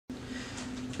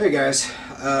Hey guys,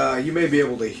 you may be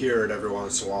able to hear it every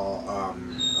once in a while.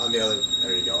 On the other,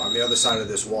 there you go. On the other side of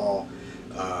this wall,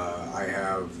 I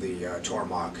have the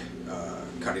tormach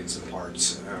cutting some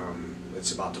parts.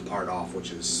 It's about to part off,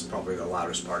 which is probably the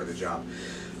loudest part of the job.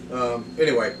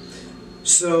 Anyway,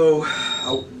 so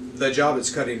the job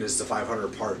it's cutting is the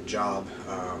 500 part job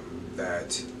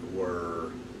that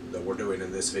we're doing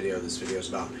in this video. This video is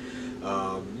about.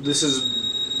 This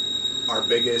is our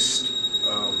biggest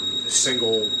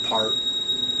single part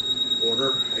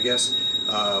order, I guess,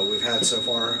 we've had so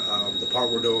far. The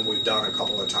part we're doing, we've done a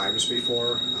couple of times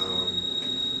before.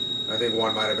 I think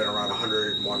one might have been around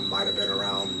 100, one might have been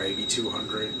around maybe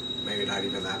 200, maybe not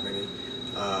even that many.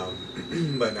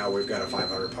 But now we've got a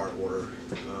 500 part order.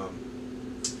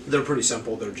 They're pretty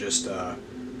simple. They're just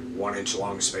 1 inch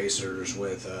long spacers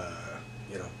with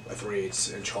you know, a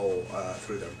 3/8 inch hole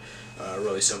through them.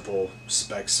 Really simple.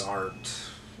 Specs aren't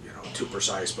too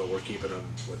precise, but we're keeping them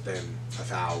within a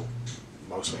thou,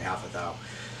 mostly half a thou.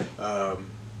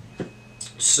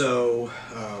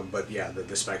 But yeah,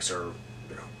 the specs are,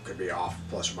 could be off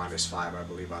plus or minus 5, I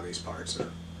believe, on these parts. They're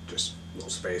just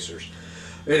little spacers.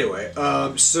 Anyway,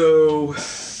 so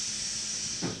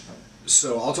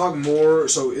I'll talk more.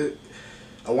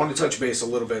 I want to touch base a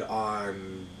little bit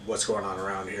on what's going on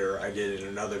around here. I did in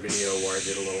another video where I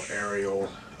did a little aerial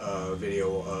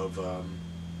video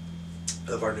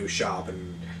of our new shop,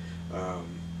 and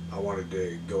I wanted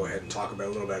to go ahead and talk about a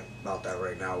little bit about that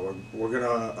right now. I'm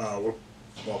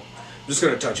just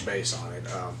gonna touch base on it.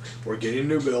 We're getting a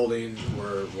new building.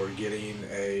 We're getting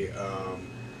a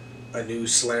new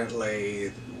slant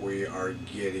lathe. We are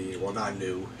getting, well, not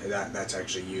new. That's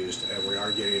actually used, and we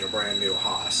are getting a brand new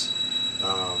Haas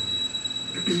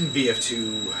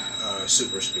VF2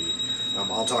 Super Speed.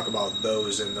 I'll talk about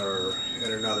those in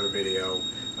another video.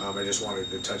 I just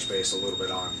wanted to touch base a little bit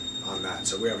on that.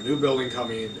 So we have a new building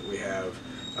coming. We have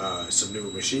some new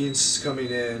machines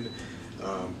coming in.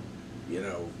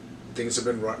 Things have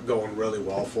been going really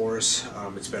well for us.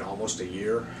 It's been almost a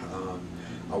year.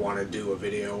 I want to do a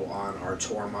video on our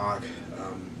tormach.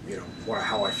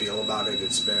 How I feel about it.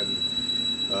 It's been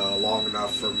long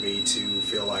enough for me to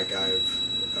feel like I've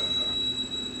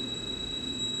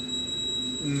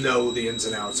know the ins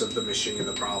and outs of the machine,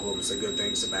 the problems, the good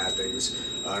things, the bad things,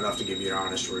 enough to give you an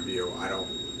honest review. I don't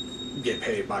get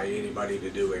paid by anybody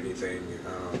to do anything,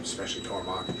 especially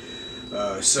tormach.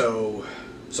 So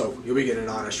you'll be getting an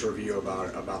honest review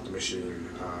about the machine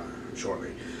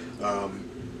shortly.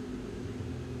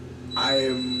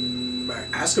 I'm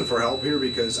asking for help here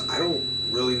because I don't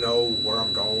really know where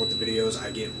I'm going with the videos.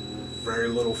 I get very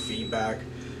little feedback,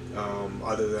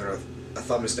 other than a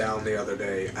thumbs down the other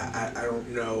day. I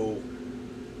don't know.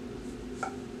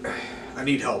 I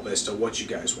need help as to what you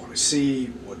guys want to see,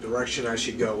 what direction I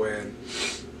should go in.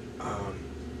 I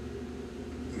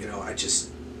just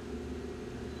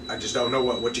don't know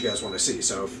what you guys want to see.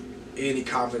 So if any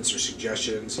comments or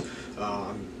suggestions,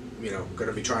 I'm going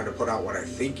to be trying to put out what I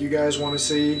think you guys want to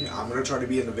see. I'm going to try to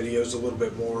be in the videos a little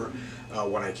bit more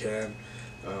when I can.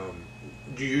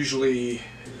 Usually,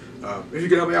 if you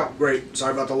can help me out, great.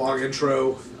 Sorry about the long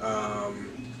intro. I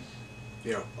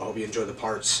hope you enjoy the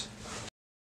parts.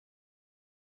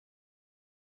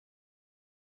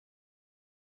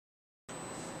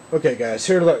 Okay guys,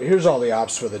 here's all the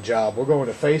ops for the job. We're going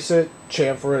to face it,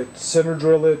 chamfer it, center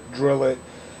drill it,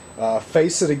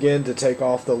 face it again to take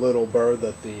off the little burr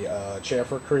that the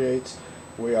chamfer creates.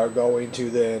 We are going to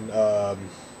then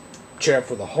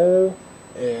chamfer the hole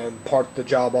and part the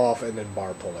job off and then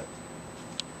bar pull it.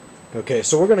 Okay,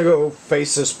 so we're going to go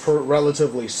face this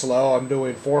relatively slow. I'm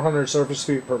doing 400 surface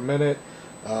feet per minute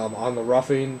on the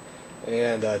roughing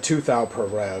and 2 thou per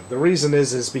rev. The reason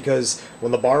is because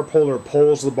when the bar puller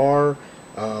pulls the bar,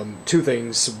 two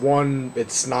things. One,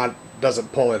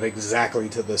 doesn't pull it exactly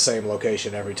to the same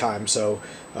location every time. So,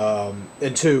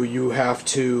 and two,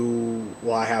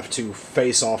 I have to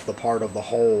face off the part of the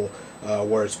hole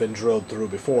where it's been drilled through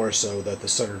before, so that the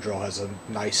center drill has a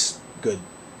nice, good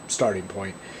starting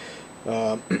point.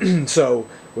 So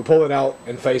we pull it out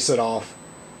and face it off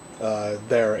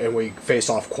there, and we face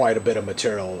off quite a bit of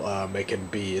material.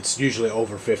 It's usually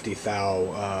over 50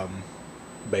 thou,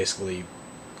 basically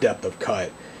depth of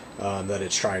cut that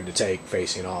it's trying to take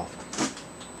facing off.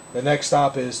 The next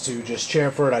stop is to just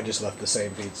chamfer it. I just left the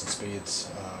same beats and speeds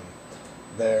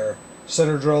there.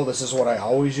 Center drill, this is what I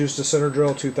always use to center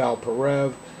drill, 2 thou per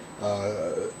rev,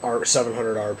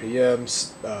 700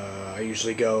 RPMs. I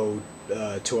usually go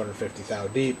 250 thou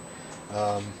deep.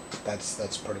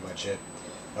 That's pretty much it.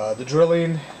 The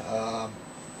drilling, I'm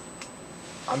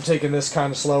taking this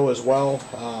kind of slow as well.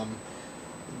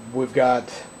 We've got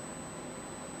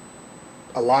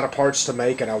a lot of parts to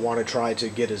make, and I want to try to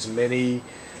get as many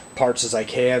parts as I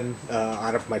can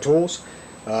out of my tools.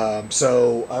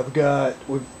 So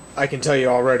I can tell you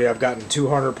already, I've gotten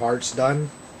 200 parts done.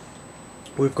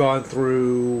 We've gone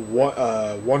through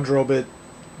one drill bit.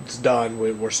 It's done.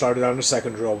 We're started on the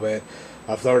second drill bit.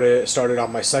 I've started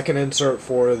on my second insert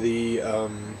for the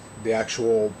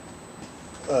actual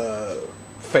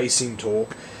facing tool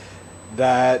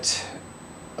that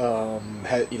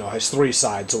has 3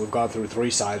 sides. So we've gone through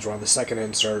 3 sides. We're on the second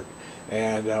insert,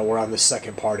 and we're on the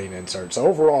second parting insert. So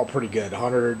overall, pretty good.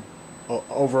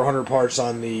 Over 100 parts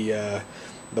on the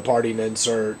parting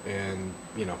insert, and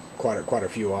quite a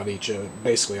few on each.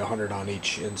 Basically 100 on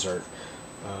each insert.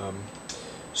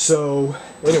 So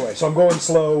anyway, so I'm going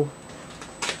slow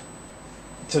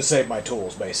to save my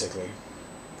tools, basically.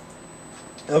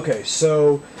 Okay,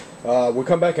 so we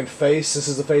come back and face. This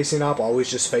is the facing op. I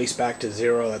always just face back to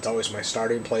 0. That's always my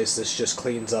starting place. This just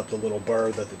cleans up the little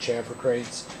burr that the chamfer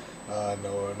creates.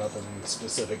 No, nothing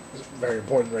specific, very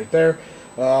important right there.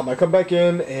 I come back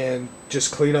in and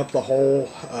just clean up the hole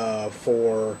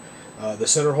for the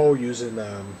center hole using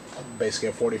basically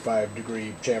a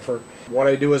 45-degree chamfer. What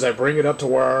I do is I bring it up to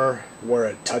where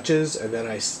it touches, and then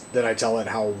I tell it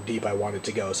how deep I want it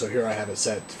to go. So here I have it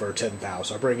set for 10 thou.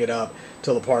 So I bring it up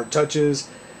till the part touches,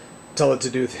 tell it to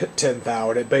do 10 thou,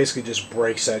 and it basically just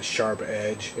breaks that sharp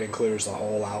edge and clears the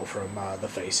hole out from the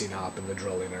facing op and the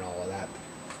drilling and all of that.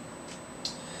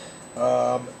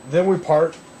 Then we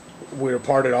part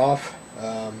it off.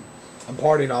 I'm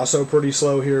parting also pretty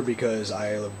slow here because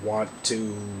I want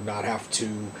to not have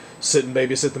to sit and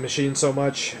babysit the machine so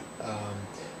much.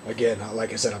 Again,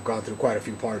 like I said, I've gone through quite a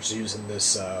few parts using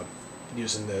this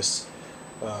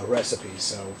recipe,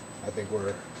 so I think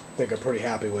I'm pretty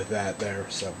happy with that there.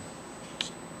 So,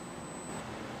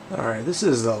 all right, this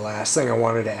is the last thing I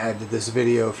wanted to add to this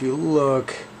video. If you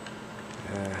look,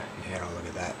 yeah, don't look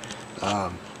at that.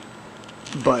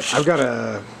 But I've got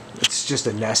it's just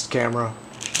a Nest camera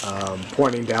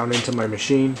pointing down into my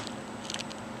machine.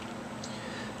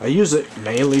 I use it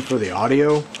mainly for the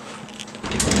audio,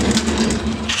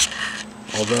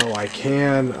 although I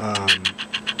can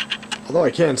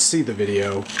see the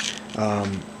video.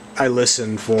 I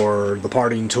listen for the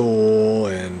parting tool,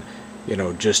 and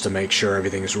just to make sure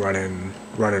everything's running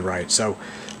right. So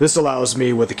this allows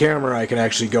me, with the camera, I can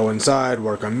actually go inside,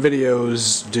 work on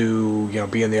videos,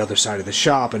 be on the other side of the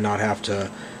shop, and not have to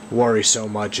worry so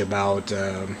much about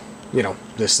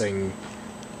this thing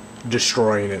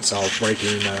destroying itself,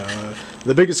 breaking.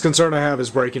 The biggest concern I have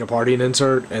is breaking a parting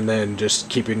insert and then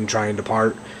just trying to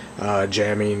part,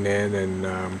 jamming in,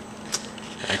 and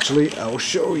actually I'll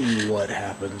show you what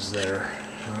happens there.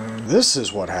 This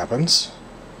is what happens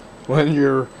when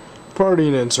your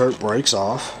parting insert breaks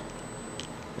off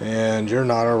and you're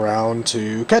not around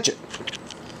to catch it.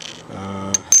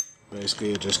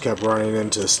 Basically, it just kept running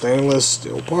into stainless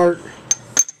steel part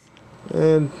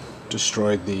and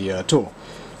destroyed the tool.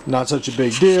 Not such a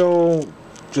big deal,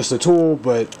 just a tool,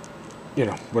 but we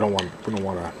don't want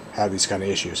to have these kind of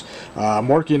issues. I'm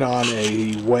working on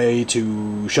a way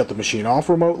to shut the machine off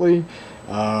remotely.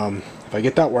 If I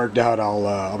get that worked out,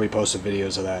 I'll be posting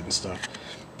videos of that and stuff.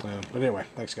 But anyway,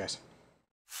 thanks guys.